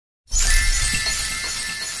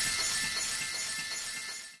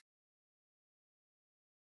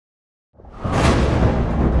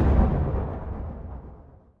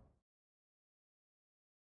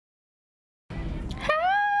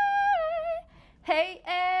Hey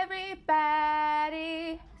everybody!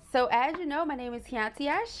 So as you know, my name is Kianti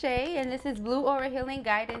Ayshea and this is Blue Aura Healing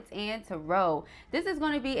Guidance and Tarot. This is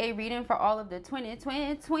going to be a reading for all of the twins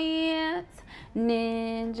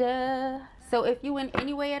ninja. So if you in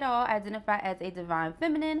any way at all identify as a divine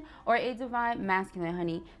feminine or a divine masculine,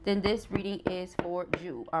 honey, then this reading is for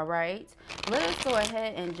you, all right? Let us go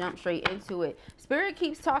ahead and jump straight into it. Spirit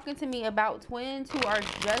keeps talking to me about twins who are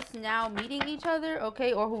just now meeting each other,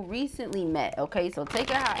 okay, or who recently met, okay? So take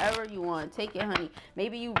it however you want. Take it, honey.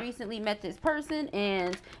 Maybe you recently met this person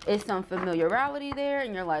and it's some familiarity there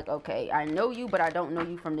and you're like, okay, I know you, but I don't know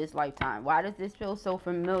you from this lifetime. Why does this feel so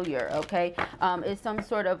familiar, okay? It's some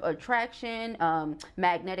sort of attraction,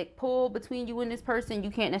 magnetic pull between you and this person. You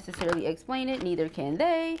can't necessarily explain it, neither can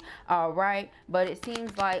they, all right? But it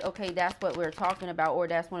seems like, okay, that's what we're talking about, or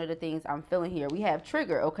that's one of the things I'm feeling here. We have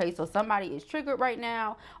trigger, okay? So somebody is triggered right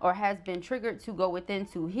now or has been triggered to go within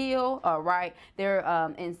to heal, all right? They're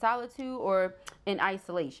in solitude or in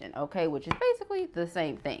isolation, okay, which is basically the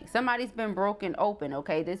same thing. Somebody's been broken open,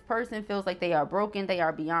 okay? This person feels like they are broken, they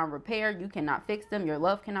are beyond repair. You cannot fix them, your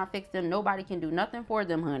love cannot fix them, nobody can do nothing for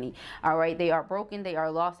them, honey, all right? They are broken, they are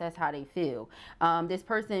lost, that's how they feel. This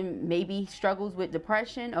person maybe struggles with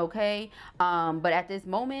depression, okay? But at this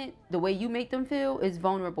moment, the way you make them feel is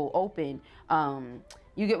vulnerable, open,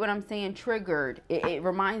 you get what I'm saying? Triggered. It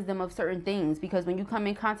reminds them of certain things, because when you come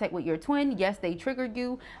in contact with your twin, yes, they triggered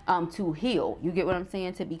you to heal. You get what I'm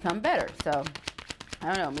saying? To become better. So,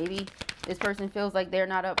 I don't know. Maybe this person feels like they're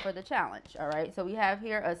not up for the challenge. All right. So we have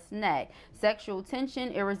here a snag. Sexual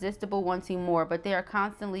tension, irresistible, wanting more, but they are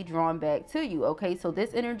constantly drawn back to you. Okay. So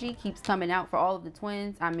this energy keeps coming out for all of the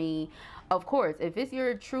twins. I mean, of course, if it's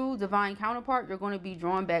your true divine counterpart, you're going to be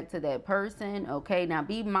drawn back to that person. Okay. Now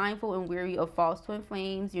be mindful and wary of false twin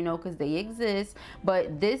flames, you know, because they exist.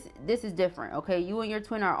 But this is different. Okay. You and your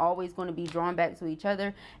twin are always going to be drawn back to each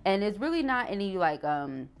other. And it's really not any like,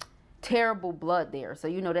 terrible blood there, so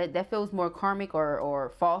you know that feels more karmic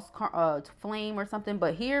or false flame or something.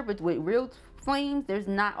 But here, but with real flames, there's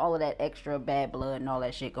not all of that extra bad blood and all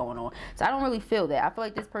that shit going on. So I don't really feel that. I feel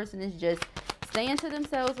like this person is just staying to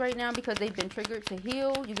themselves right now because they've been triggered to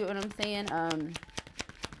heal. You get what I'm saying?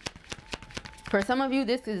 For some of you,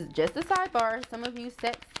 this is just a sidebar. Some of you,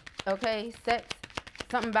 sex, okay, sex,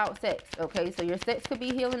 something about sex, okay? So your sex could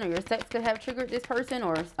be healing, or your sex could have triggered this person,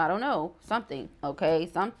 or I don't know, something, okay?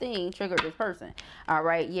 Something triggered this person, all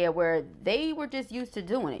right? Yeah, where they were just used to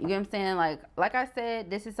doing it. You get what I'm saying? Like I said,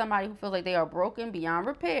 this is somebody who feels like they are broken beyond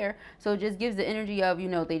repair. So it just gives the energy of, you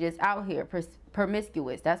know, they just out here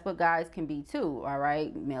promiscuous. That's what guys can be too, all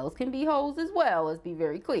right? Males can be hoes as well. Let's be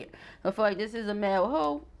very clear. I feel like this is a male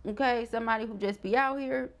hoe, okay? Somebody who just be out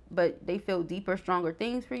here, but they feel deeper, stronger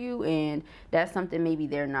things for you, and that's something maybe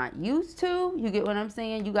they're not used to. You get what I'm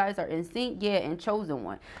saying? You guys are in sync, yeah, and chosen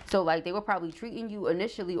one. So like they were probably treating you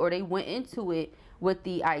initially, or they went into it with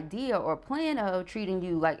the idea or plan of treating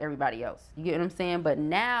you like everybody else. You get what I'm saying? But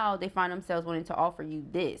now they find themselves wanting to offer you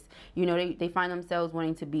this. You know, they find themselves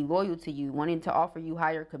wanting to be loyal to you, wanting to offer you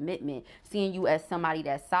higher commitment, seeing you as somebody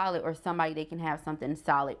that's solid, or somebody they can have something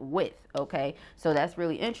solid with, okay? So that's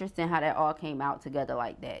really interesting how that all came out together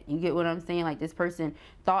like that. You get what I'm saying? Like this person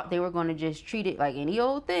thought they were going to just treat it like any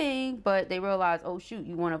old thing, but they realized, oh shoot,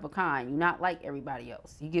 you one of a kind. You're not like everybody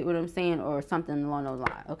else. You get what I'm saying? Or something along those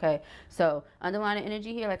lines, okay? So underlying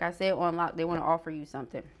energy here, like I said, on lock, they want to offer you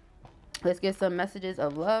something. Let's get some messages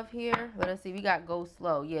of love here. Let us see. We got go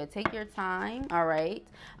slow. Yeah, take your time. All right.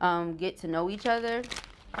 Get to know each other.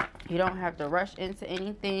 You don't have to rush into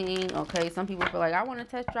anything, okay? Some people feel like, I want to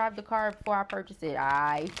test drive the car before I purchase it.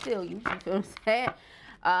 I feel you. You feel what I'm saying?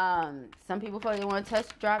 Some people feel like they want to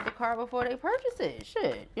test drive the car before they purchase it.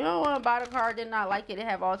 Shit, you don't want to buy the car, did not like it, and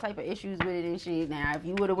have all type of issues with it and shit. Now, if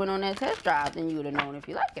you would have went on that test drive, then you would have known if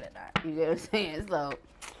you like it or not. You get what I'm saying? So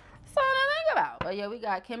something to think about. But yeah, we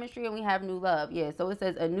got chemistry and we have new love. Yeah, so it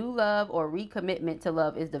says a new love or recommitment to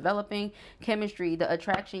love is developing. Chemistry, the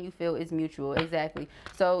attraction you feel is mutual. Exactly.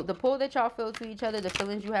 So the pull that y'all feel to each other, the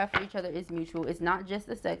feelings you have for each other is mutual. It's not just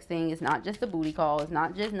a sex thing. It's not just a booty call. It's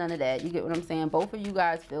not just none of that. You get what I'm saying? Both of you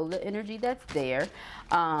guys feel the energy that's there.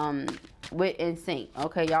 With in sync,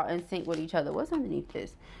 okay? Y'all in sync with each other. What's underneath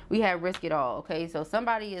this? We have risk it all, okay? So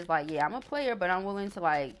somebody is like, yeah, I'm a player, but I'm willing to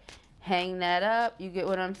like hang that up. You get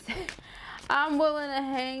what I'm saying? I'm willing to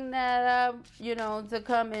hang that up, you know, to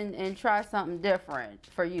come in and try something different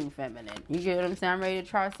for you, feminine. You get what I'm saying? I'm ready to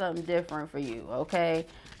try something different for you, okay?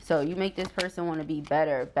 So So you make this person want to be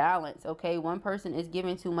better. Balance, okay? One person is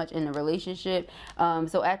giving too much in the relationship.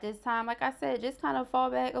 So at this time, like I said, just kind of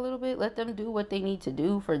fall back a little bit. Let them do what they need to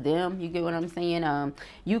do for them. You get what I'm saying?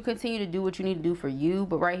 You continue to do what you need to do for you.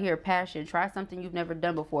 But right here, passion. Try something you've never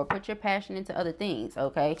done before. Put your passion into other things,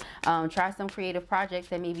 okay? Try some creative projects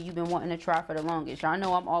that maybe you've been wanting to try for the longest. Y'all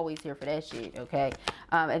know I'm always here for that shit, okay?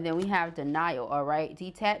 And then we have denial, all right?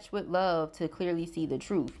 Detach with love to clearly see the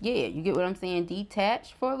truth. Yeah, you get what I'm saying?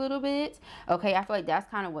 Detach for a little bit, okay? I feel like that's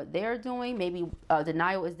kind of what they're doing. Maybe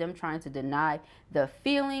denial is them trying to deny the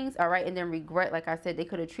feelings, all right? And then regret, like I said, they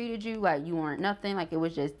could have treated you like you weren't nothing, like it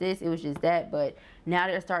was just this, it was just that, but now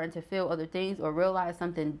they're starting to feel other things or realize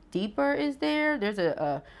something deeper is there. There's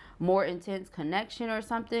a more intense connection or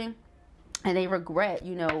something, and they regret,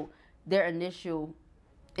 you know, their initial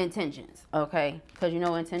intentions, okay? Because, you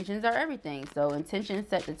know, intentions are everything. So intentions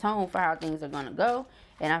set the tone for how things are going to go,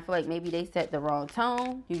 and I feel like maybe they set the wrong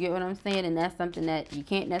tone. You get what I'm saying? And that's something that you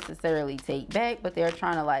can't necessarily take back, but they're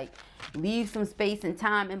trying to like leave some space and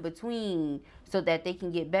time in between so that they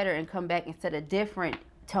can get better and come back and set a different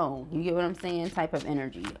tone. You get what I'm saying? Type of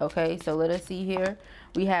energy, okay? So let us see here.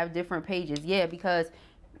 We have different pages. Yeah, because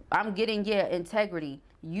I'm getting, yeah, integrity.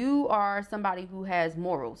 You are somebody who has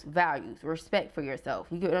morals, values, respect for yourself.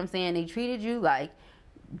 You get what I'm saying? They treated you like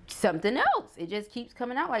something else. It just keeps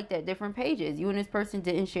coming out like that. Different pages. You and this person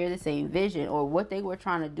didn't share the same vision, or what they were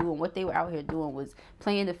trying to do and what they were out here doing was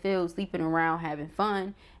playing the field, sleeping around, having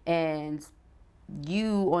fun. And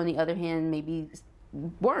you, on the other hand, maybe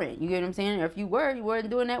weren't. You get what I'm saying? Or if you were, you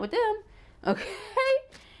weren't doing that with them. Okay?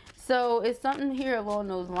 So it's something here along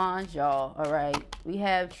those lines, y'all. All right, we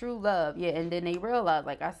have true love. Yeah, and then they realize,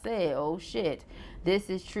 like I said, oh shit, this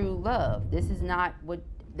is true love. This is not what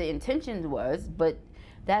the intention was, but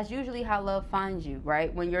that's usually how love finds you,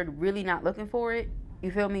 right? When you're really not looking for it.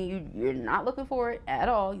 You feel me? You're not looking for it at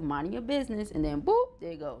all. You minding your business, and then boop,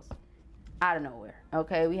 there it goes. Out of nowhere.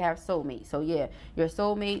 Okay, we have soulmate. So yeah, your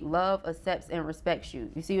soulmate love, accepts, and respects you.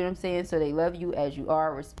 You see what I'm saying? So they love you as you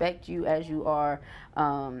are, respect you as you are,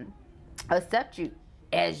 accept you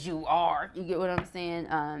as you are. You get what I'm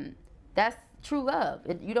saying? That's true love.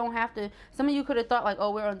 You don't have to. Some of you could have thought like,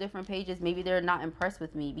 oh, we're on different pages. Maybe they're not impressed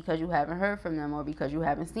with me because you haven't heard from them, or because you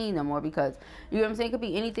haven't seen them, or because, you know what I'm saying? It could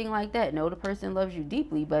be anything like that. No, the person loves you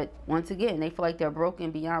deeply, but once again, they feel like they're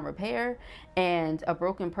broken beyond repair. And a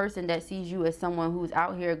broken person that sees you as someone who's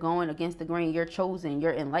out here going against the grain. You're chosen.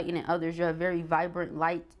 You're enlightening others. You're a very vibrant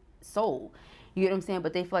light soul. You get what I'm saying?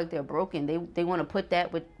 But they feel like they're broken. They want to put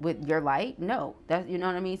that with your light. No, that's, you know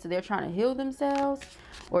what I mean? So they're trying to heal themselves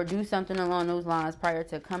or do something along those lines prior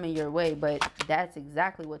to coming your way. But that's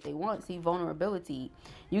exactly what they want. See, vulnerability.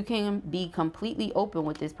 You can be completely open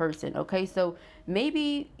with this person. Okay, so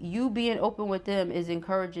maybe you being open with them is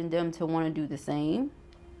encouraging them to want to do the same,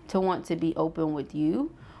 to want to be open with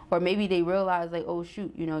you. Or maybe they realize like, oh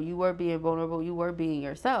shoot, you know, you were being vulnerable. You were being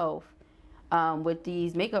yourself. With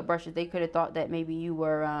these makeup brushes, they could have thought that maybe you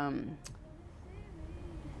were, I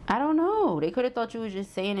don't know. They could have thought you was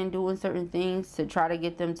just saying and doing certain things to try to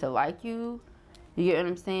get them to like you. You get what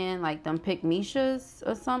I'm saying? Like them pick-meshas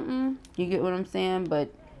or something. You get what I'm saying?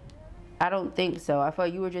 But I don't think so. I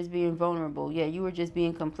thought you were just being vulnerable. Yeah, you were just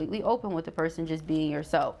being completely open with the person, just being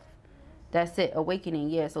yourself. That's it. Awakening.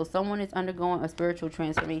 Yeah. So someone is undergoing a spiritual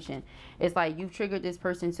transformation. It's like you've triggered this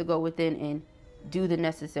person to go within and do the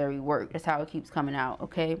necessary work. That's how it keeps coming out.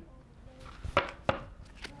 Okay,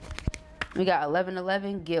 we got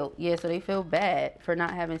 1111, guilt. Yeah, so they feel bad for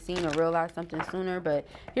not having seen or realized something sooner. But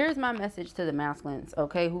here's my message to the masculines,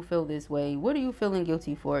 okay, who feel this way. What are you feeling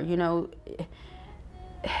guilty for? You know,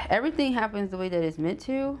 everything happens the way that it's meant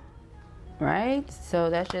to, right? So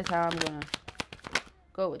that's just how I'm gonna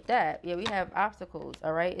go with that. Yeah, we have obstacles.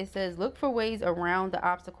 All right, it says look for ways around the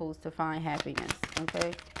obstacles to find happiness.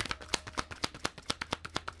 Okay,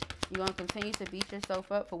 you're going to continue to beat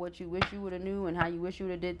yourself up for what you wish you would have knew and how you wish you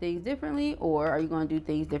would have did things differently, or are you going to do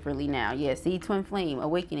things differently now? Yeah, see, twin flame,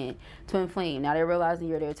 awakening, twin flame. Now they're realizing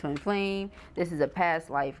you're their twin flame. This is a past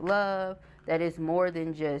life love that is more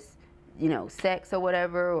than just, you know, sex or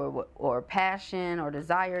whatever, or passion or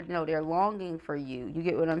desire. No, they're longing for you. You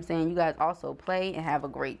get what I'm saying? You guys also play and have a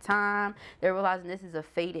great time. They're realizing this is a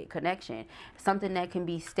fated connection, something that can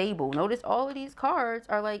be stable. Notice all of these cards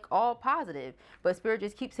are like all positive, but Spirit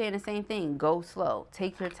just keeps saying the same thing. Go slow,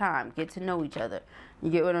 take your time, get to know each other.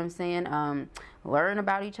 You get what I'm saying? Learn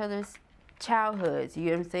about each other's childhoods. You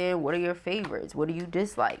get what I'm saying? What are your favorites? What do you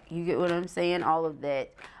dislike? You get what I'm saying? All of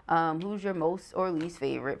that. Who's your most or least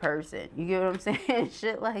favorite person? You get what I'm saying?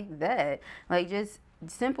 Shit like that. Like just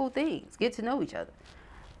simple things. Get to know each other.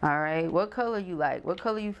 All right, what color you like? What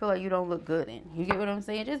color you feel like you don't look good in? You get what I'm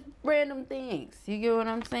saying? Just random things. You get what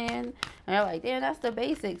I'm saying? And you're like, damn, that's the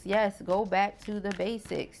basics. Yes, go back to the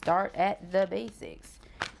basics. Start at the basics.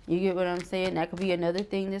 You get what I'm saying? That could be another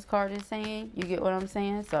thing this card is saying. You get what I'm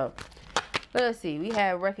saying? So let's see. We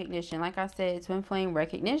have recognition. Like I said, twin flame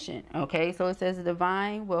recognition. Okay, so it says the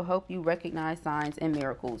divine will help you recognize signs and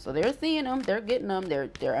miracles. So they're seeing them, they're getting them,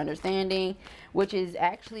 they're understanding, which is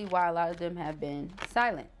actually why a lot of them have been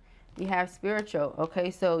silent. We have spiritual.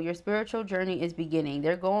 Okay, so your spiritual journey is beginning.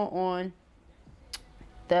 They're going on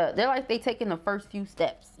they're like they taking the first few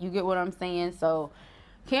steps. You get what I'm saying? So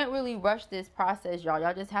can't really rush this process, y'all.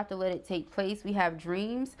 Y'all just have to let it take place. We have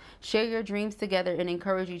dreams. Share your dreams together and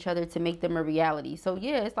encourage each other to make them a reality. So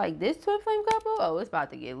yeah, it's like this twin flame couple. Oh, it's about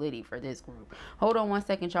to get litty for this group. Hold on one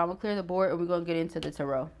second, y'all. I'm gonna clear the board and we're gonna get into the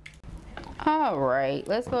tarot. All right,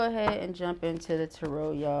 let's go ahead and jump into the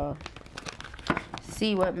tarot, y'all.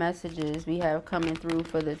 See what messages we have coming through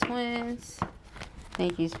for the twins.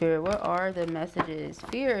 Thank you, Spirit. What are the messages?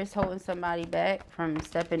 Fear is holding somebody back from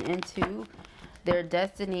stepping into their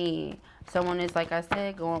destiny. Someone is, like I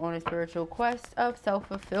said, going on a spiritual quest of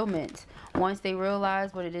self-fulfillment. Once they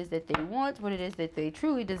realize what it is that they want, what it is that they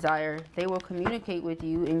truly desire, they will communicate with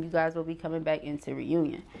you and you guys will be coming back into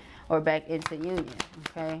reunion or back into union.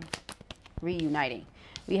 Okay, reuniting.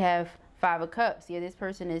 We have Five of Cups. Yeah, this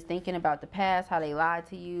person is thinking about the past, how they lied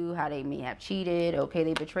to you, how they may have cheated. Okay,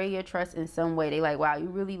 they betray your trust in some way. They like, wow, you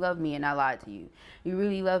really love me and I lied to you. You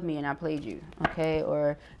really love me and I played you. Okay,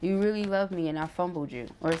 or you really love me and I fumbled you,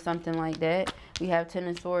 or something like that. We have Ten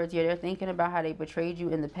of Swords. Yeah, they're thinking about how they betrayed you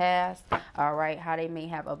in the past. All right, how they may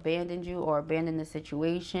have abandoned you or abandoned the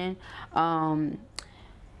situation.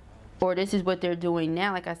 Or this is what they're doing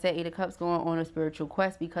now. Like I said, Eight of Cups, going on a spiritual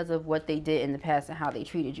quest because of what they did in the past and how they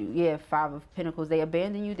treated you. Yeah, Five of Pentacles. They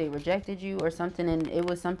abandoned you. They rejected you or something. And it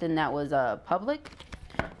was something that was public.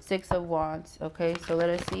 Six of Wands. Okay, so let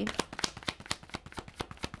us see.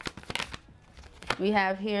 We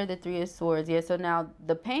have here the Three of Swords. Yeah, so now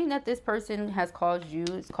the pain that this person has caused you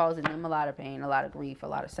is causing them a lot of pain, a lot of grief, a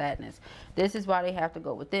lot of sadness. This is why they have to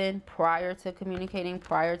go within prior to communicating,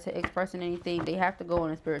 prior to expressing anything. They have to go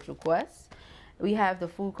on a spiritual quest. We have the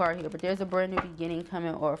Fool card here, but there's a brand new beginning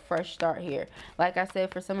coming or a fresh start here. Like I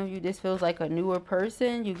said, for some of you, this feels like a newer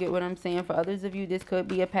person. You get what I'm saying? For others of you, this could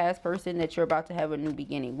be a past person that you're about to have a new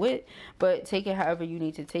beginning with. But take it however you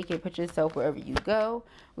need to take it. Put yourself wherever you go.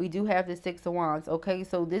 We do have the Six of Wands. Okay,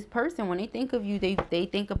 so this person, when they think of you, they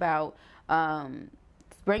think about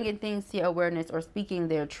bringing things to your awareness or speaking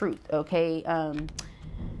their truth. Okay,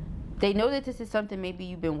 they know that this is something maybe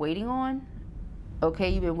you've been waiting on. Okay,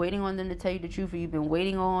 you've been waiting on them to tell you the truth, or you've been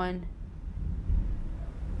waiting on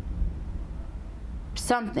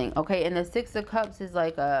something. Okay, and the Six of Cups is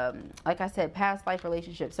like I said, past life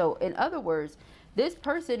relationship. So in other words, this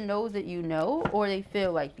person knows that you know, or they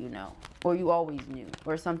feel like you know, or you always knew,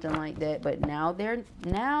 or something like that. But now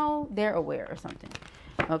they're aware or something.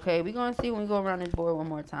 Okay, we're gonna see when we go around this board one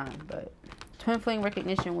more time. But twin flame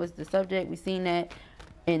recognition was the subject. We seen that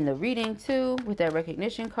in the reading too with that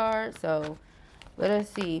recognition card. So let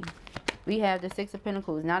us see. We have the Six of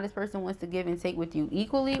Pentacles. Now this person wants to give and take with you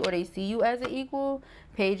equally, or they see you as an equal.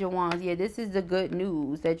 Page of Wands. Yeah, this is the good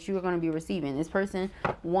news that you are going to be receiving. This person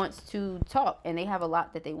wants to talk and they have a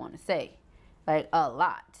lot that they want to say. Like a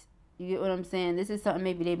lot. You get what I'm saying? This is something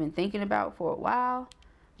maybe they've been thinking about for a while.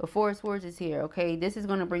 The Four of Swords is here. Okay, this is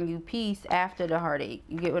going to bring you peace after the heartache.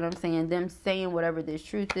 You get what I'm saying? Them saying whatever this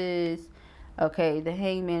truth is. Okay, the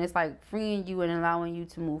Hangman, it's like freeing you and allowing you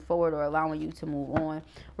to move forward, or allowing you to move on.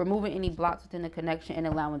 Removing any blocks within the connection and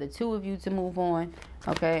allowing the two of you to move on.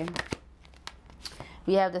 Okay.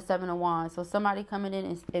 We have the Seven of Wands. So somebody coming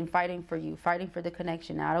in and fighting for you, fighting for the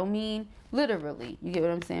connection. Now, I don't mean literally. You get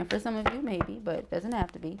what I'm saying? For some of you, maybe, but it doesn't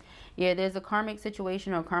have to be. Yeah, there's a karmic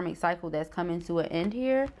situation or karmic cycle that's coming to an end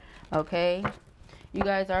here. Okay. You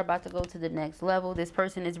guys are about to go to the next level. This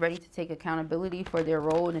person is ready to take accountability for their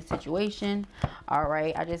role in the situation. All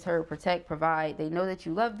right. I just heard protect, provide. They know that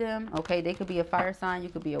you love them. Okay. They could be a fire sign. You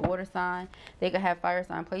could be a water sign. They could have fire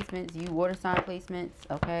sign placements. You water sign placements.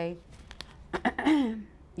 Okay.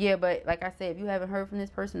 Yeah, but like I said, if you haven't heard from this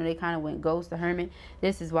person, or they kind of went ghost or hermit,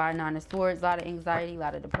 this is why. Nine of Swords. A lot of anxiety, a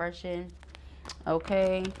lot of depression.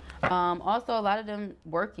 Okay. Also a lot of them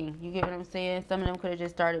working. You get what I'm saying? Some of them could have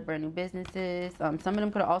just started brand new businesses. Some of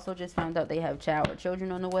them could have also just found out they have child or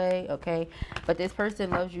children on the way. Okay. But this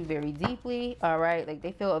person loves you very deeply. All right. Like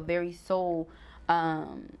they feel a very soul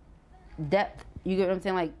depth. You get what I'm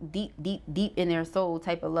saying? Like deep, deep, deep in their soul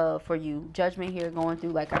type of love for you. Judgment here going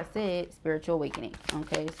through, like I said, spiritual awakening.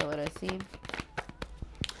 Okay. So let us see.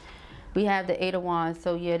 We have the Eight of Wands.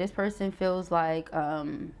 So yeah, this person feels like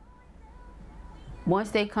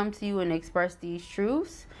once they come to you and express these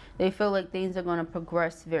truths, they feel like things are going to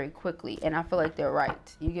progress very quickly. And I feel like they're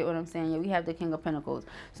right. You get what I'm saying? Yeah, we have the King of Pentacles.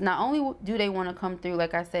 So not only do they want to come through,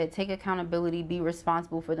 like I said, take accountability, be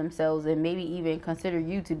responsible for themselves, and maybe even consider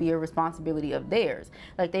you to be a responsibility of theirs.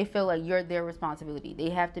 Like they feel like you're their responsibility.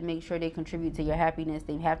 They have to make sure they contribute to your happiness.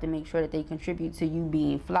 They have to make sure that they contribute to you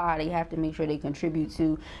being fly. They have to make sure they contribute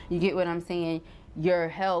to, you get what I'm saying, your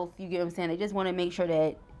health. You get what I'm saying? They just want to make sure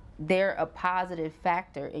that they're a positive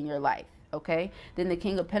factor in your life. Okay, then the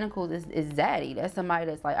King of Pentacles is Zaddy. That's somebody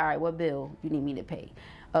that's like, all right, what bill you need me to pay?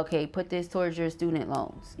 Okay, put this towards your student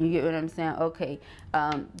loans. You get what I'm saying? Okay,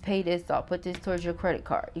 pay this off. Put this towards your credit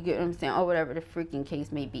card. You get what I'm saying? Or whatever the freaking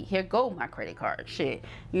case may be. Here go my credit card. Shit.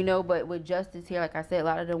 You know, but with justice here, like I said, a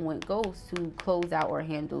lot of them went ghosts to close out or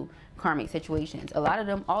handle karmic situations. A lot of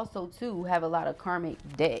them also, too, have a lot of karmic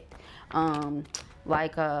debt.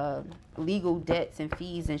 Like legal debts and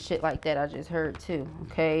fees and shit like that. I just heard too.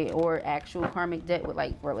 Okay, or actual karmic debt with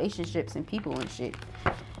like relationships and people and shit.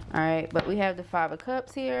 All right, but we have the Five of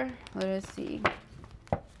Cups here. Let us see.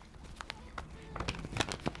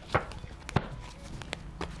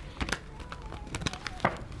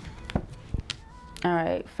 All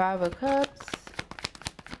right, Five of Cups.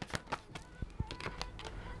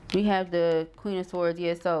 We have the Queen of Swords.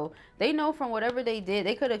 Yeah, so they know from whatever they did,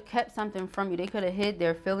 they could have kept something from you. They could have hid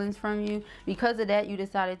their feelings from you. Because of that, you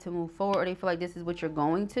decided to move forward. Or they feel like this is what you're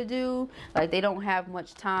going to do. Like they don't have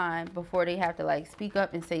much time before they have to like speak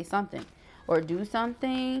up and say something or do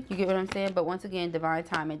something. You get what I'm saying? But once again, divine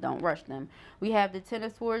timing, don't rush them. We have the Ten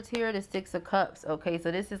of Swords here, the Six of Cups. Okay,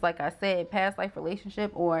 so this is, like I said, past life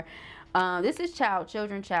relationship, or this is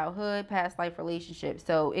childhood, past life relationship.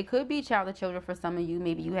 So it could be child to children for some of you.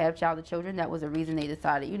 Maybe you have child to children. That was a reason they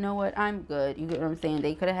decided, you know what, I'm good. You get what I'm saying?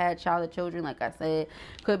 They could have had child to children, like I said.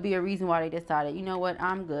 Could be a reason why they decided, you know what,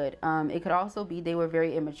 I'm good. It could also be they were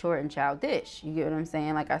very immature and childish. You get what I'm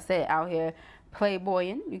saying? Like I said, out here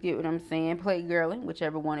playboying, you get what I'm saying, playgirling,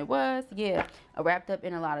 whichever one it was. Yeah, wrapped up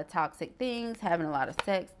in a lot of toxic things, having a lot of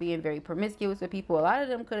sex, being very promiscuous with people. A lot of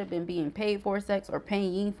them could have been being paid for sex or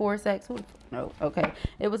paying for sex. Who knows? Okay,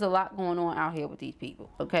 it was a lot going on out here with these people.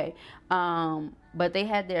 Okay, but they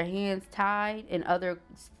had their hands tied in other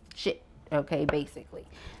shit. Okay, basically.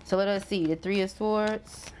 So let us see the Three of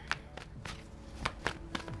Swords.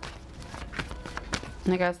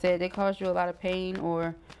 Like I said, they caused you a lot of pain,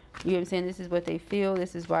 or you know what I'm saying, this is what they feel.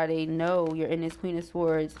 This is why they know you're in this Queen of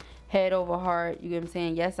Swords, head over heart. You know what I'm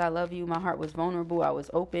saying? Yes, I love you. My heart was vulnerable. I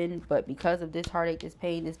was open. But because of this heartache, this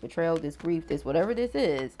pain, this betrayal, this grief, this whatever this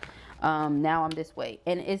is, now I'm this way.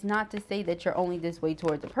 And it's not to say that you're only this way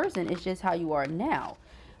towards the person. It's just how you are now.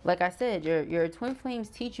 Like I said, your twin flames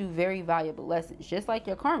teach you very valuable lessons, just like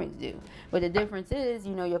your karmics do. But the difference is,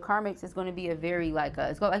 you know, your karmics is going to be a very, like,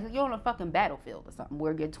 it's like you're on a fucking battlefield or something,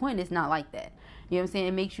 where your twin is not like that. You know what I'm saying?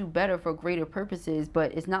 It makes you better for greater purposes,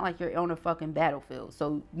 but it's not like you're on a fucking battlefield.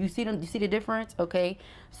 So you see them, you see the difference, okay?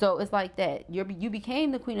 So it's like that. You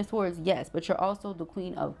became the Queen of Swords, yes, but you're also the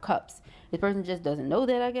Queen of Cups. This person just doesn't know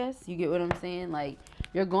that, I guess. You get what I'm saying? Like,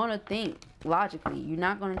 you're gonna think logically. You're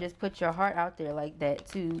not gonna just put your heart out there like that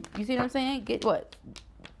to, you see what I'm saying? Get what?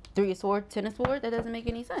 Three of Swords, Ten of Swords? That doesn't make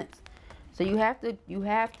any sense. So you have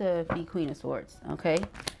to be Queen of Swords, okay?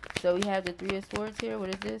 So we have the Three of Swords here. What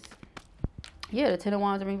is this? Yeah, the Ten of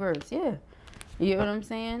Wands in reverse. Yeah. You get what I'm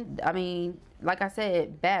saying? I mean, like I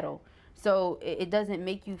said, battle. So it doesn't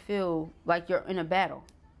make you feel like you're in a battle.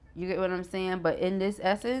 You get what I'm saying? But in this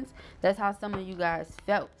essence, that's how some of you guys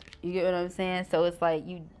felt. You get what I'm saying? So it's like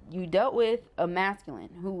you dealt with a masculine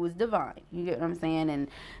who was divine. You get what I'm saying? And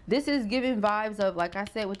this is giving vibes of, like I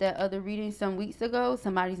said with that other reading some weeks ago,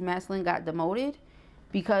 somebody's masculine got demoted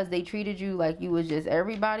because they treated you like you was just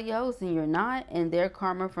everybody else and you're not. And their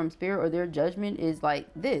karma from spirit or their judgment is like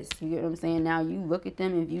this. You get what I'm saying? Now you look at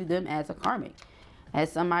them and view them as a karmic,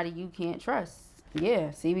 as somebody you can't trust.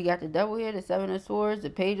 Yeah, see, we got the Devil here, the Seven of Swords, the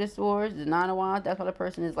Page of Swords, the Nine of Wands. That's why the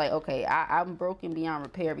person is like, okay, I'm broken beyond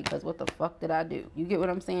repair because what the fuck did I do? You get what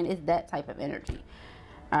I'm saying? It's that type of energy.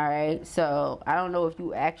 All right, so I don't know if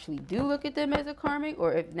you actually do look at them as a karmic,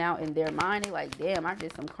 or if now in their mind they're like, damn, I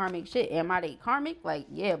did some karmic shit. Am I they karmic? Like,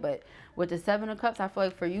 yeah, but with the Seven of Cups, I feel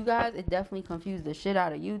like for you guys, it definitely confused the shit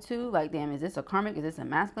out of you too. Like, damn, is this a karmic? Is this a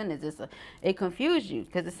masculine? Is this a... It confused you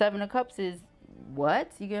because the Seven of Cups is...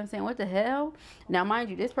 What? You get what I'm saying? What the hell? Now, mind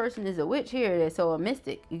you, this person is a witch here, so a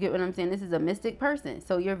mystic. You get what I'm saying? This is a mystic person.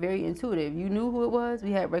 So you're very intuitive. You knew who it was.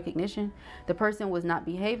 We had recognition. The person was not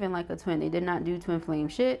behaving like a twin. They did not do twin flame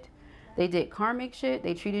shit. They did karmic shit.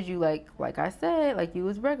 They treated you like I said, like you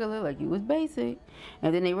was regular, like you was basic.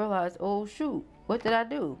 And then they realized, oh shoot, what did I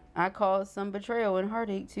do? I caused some betrayal and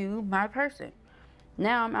heartache to my person.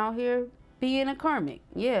 Now I'm out here being a karmic.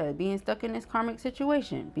 Yeah, being stuck in this karmic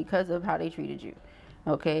situation because of how they treated you.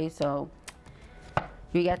 Okay, so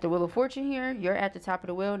you got the Wheel of Fortune here. You're at the top of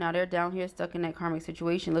the wheel. Now they're down here stuck in that karmic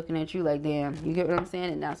situation looking at you like, damn, you get what I'm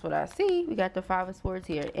saying? And that's what I see. We got the Five of Swords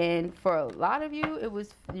here. And for a lot of you, it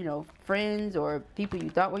was, you know, friends or people you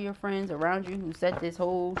thought were your friends around you who set this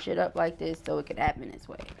whole shit up like this so it could happen this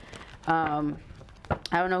way. I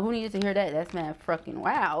don't know who needed to hear that. That's mad fucking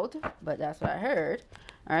wild. But that's what I heard.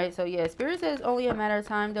 Alright, so yeah, Spirit says only a matter of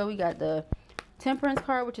time though. We got the Temperance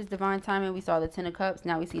card, which is divine timing. We saw the 10 of cups.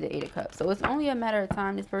 Now we see the 8 of cups. So it's only a matter of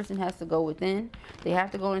time. This person has to go within. They have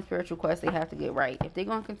to go on a spiritual quest. They have to get right. If they're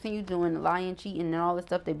going to continue doing lying, cheating, and all the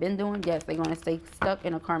stuff they've been doing, yes, they're going to stay stuck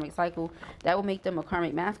in a karmic cycle. That will make them a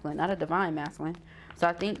karmic masculine, not a divine masculine. So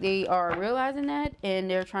I think they are realizing that, and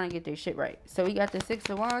they're trying to get their shit right. So we got the 6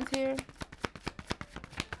 of wands here.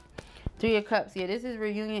 3 of cups. Yeah, this is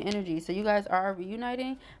reunion energy. So you guys are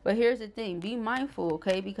reuniting. But here's the thing. Be mindful,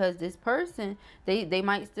 okay? Because this person, they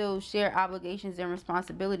might still share obligations and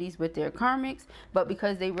responsibilities with their karmics. But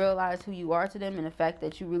because they realize who you are to them and the fact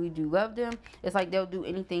that you really do love them, it's like they'll do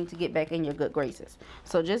anything to get back in your good graces.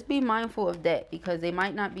 So just be mindful of that because they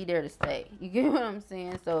might not be there to stay. You get what I'm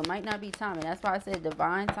saying? So it might not be timing. That's why I said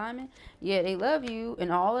divine timing. Yeah, they love you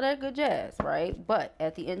and all of that good jazz, right? But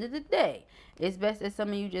at the end of the day, it's best that some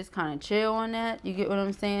of you just kind of chill on that. You get what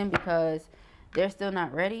I'm saying? Because they're still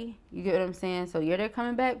not ready. You get what I'm saying? So yeah, they're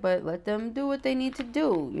coming back, but let them do what they need to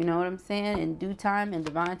do. You know what I'm saying? In due time and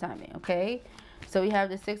divine timing, okay? So we have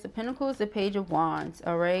the 6 of Pentacles, the Page of Wands,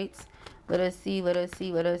 all right? Let us see, let us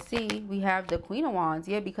see, let us see. We have the Queen of Wands,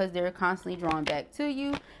 yeah, because they're constantly drawn back to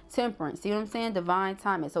you. Temperance, see what I'm saying? Divine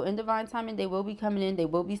timing. So in divine timing, they will be coming in. They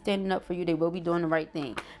will be standing up for you. They will be doing the right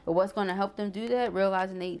thing. But what's going to help them do that?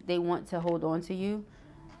 Realizing they want to hold on to you.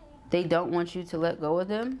 They don't want you to let go of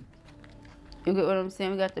them. You get what I'm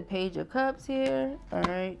saying? We got the Page of Cups here. All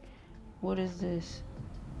right. What is this?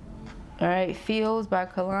 All right. Feels by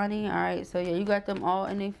Kalani. All right. So yeah, you got them all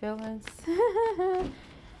in their feelings.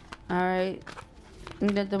 All right, we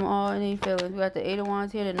got them all in their feelings. We got the 8 of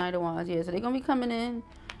Wands here, the Knight of Wands here. So they're going to be coming in,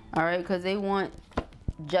 all right, because they want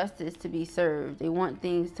justice to be served. They want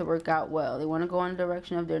things to work out well. They want to go in the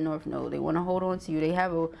direction of their North Node. They want to hold on to you. They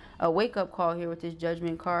have a wake-up call here with this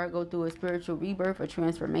Judgment card. Go through a spiritual rebirth, a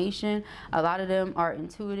transformation. A lot of them are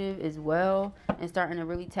intuitive as well and starting to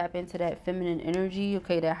really tap into that feminine energy,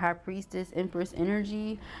 okay, that High Priestess, Empress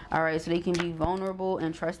energy. All right, so they can be vulnerable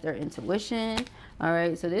and trust their intuition. All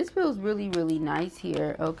right, so this feels really, really nice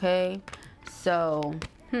here, okay? So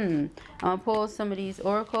I'm gonna pull some of these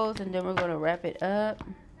oracles and then we're gonna wrap it up.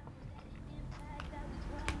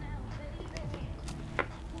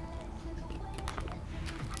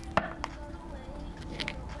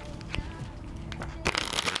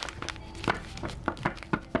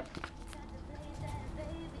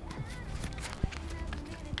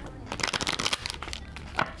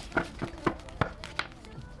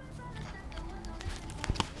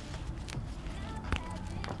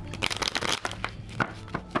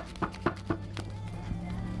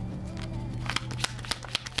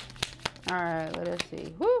 Alright, let us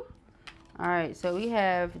see. Woo! Alright, so we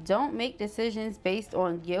have, don't make decisions based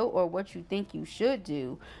on guilt or what you think you should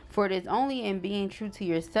do, for it is only in being true to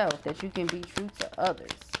yourself that you can be true to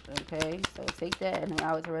others. Okay, so take that and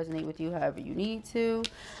allow it to resonate with you however you need to.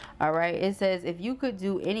 Alright, it says, if you could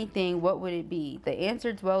do anything, what would it be? The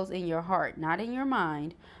answer dwells in your heart, not in your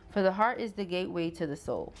mind, for the heart is the gateway to the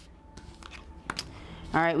soul.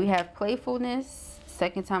 Alright, we have playfulness.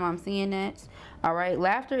 Second time I'm seeing that. All right,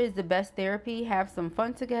 laughter is the best therapy. Have some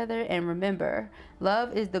fun together, and remember,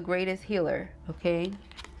 love is the greatest healer. Okay,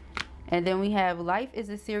 and then we have, life is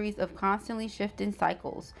a series of constantly shifting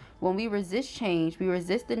cycles. When we resist change, we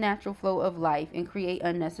resist the natural flow of life and create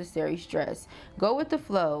unnecessary stress. Go with the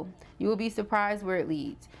flow. You will be surprised where it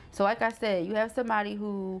leads. So like I said, you have somebody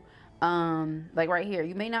who like right here,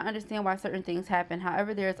 you may not understand why certain things happen.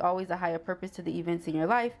 However, there is always a higher purpose to the events in your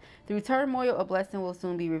life. Through turmoil, a blessing will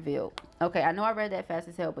soon be revealed. Okay, I know I read that fast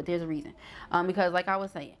as hell, but there's a reason. Because like I was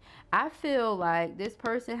saying, I feel like this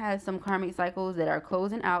person has some karmic cycles that are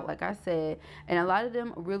closing out, like I said, and a lot of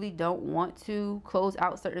them really don't want to close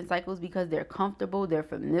out certain cycles because they're comfortable, they're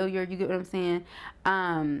familiar. You get what I'm saying?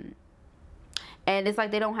 And it's like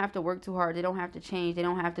they don't have to work too hard. They don't have to change. They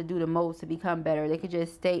don't have to do the most to become better. They could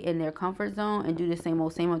just stay in their comfort zone and do the same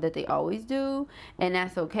old that they always do. And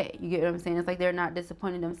that's okay. You get what I'm saying? It's like they're not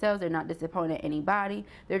disappointing themselves. They're not disappointing anybody.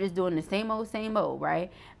 They're just doing the same old,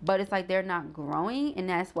 right? But it's like they're not growing. And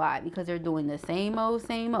that's why. Because they're doing the same old.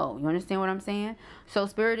 You understand what I'm saying? So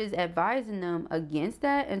Spirit is advising them against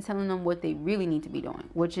that and telling them what they really need to be doing.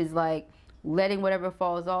 Which is like letting whatever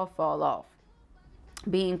falls off, fall off.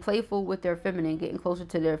 Being playful with their feminine, getting closer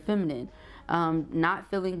to their feminine, not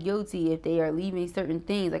feeling guilty if they are leaving certain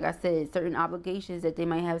things. Like I said, certain obligations that they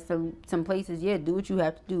might have some places. Yeah, do what you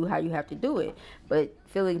have to do, how you have to do it. But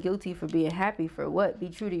feeling guilty for being happy for what? Be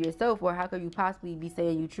true to yourself. Or how could you possibly be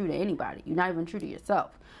saying you're true to anybody? You're not even true to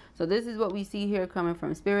yourself. So this is what we see here coming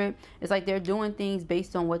from Spirit. It's like they're doing things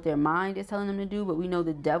based on what their mind is telling them to do. But we know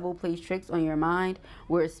the devil plays tricks on your mind,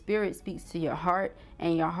 where Spirit speaks to your heart.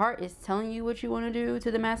 And your heart is telling you what you want to do,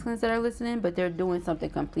 to the masculines that are listening. But they're doing something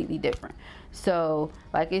completely different. So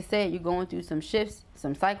like I said, you're going through some shifts,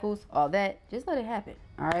 some cycles, all that. Just let it happen.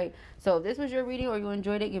 All right. So if this was your reading or you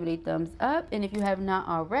enjoyed it, give it a thumbs up. And if you have not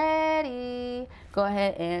already, go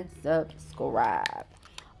ahead and subscribe.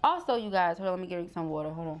 Also, you guys, hold on, let me get some water.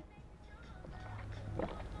 Hold on.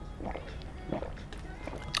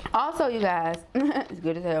 Also, you guys, it's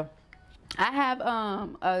good as hell. I have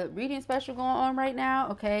a reading special going on right now.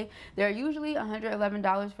 Okay, they're usually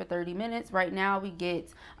 $111 for 30 minutes. Right now we get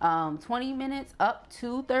 20 minutes up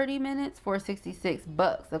to 30 minutes for 66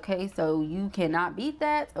 bucks. Okay, so you cannot beat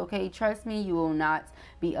that. Okay, trust me, you will not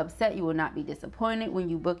be upset, you will not be disappointed when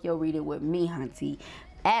you book your reading with me, hunty,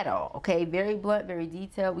 at all. Okay, very blunt, very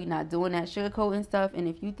detailed. We're not doing that sugarcoating stuff. And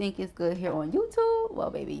if you think it's good here on YouTube, well,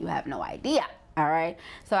 baby, you have no idea. All right,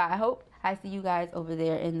 so I hope I see you guys over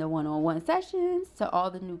there in the one-on-one sessions. To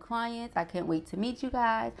all the new clients, I can't wait to meet you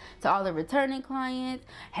guys. To all the returning clients,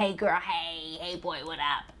 hey girl, hey boy, what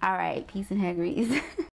up? All right, peace and hair grease.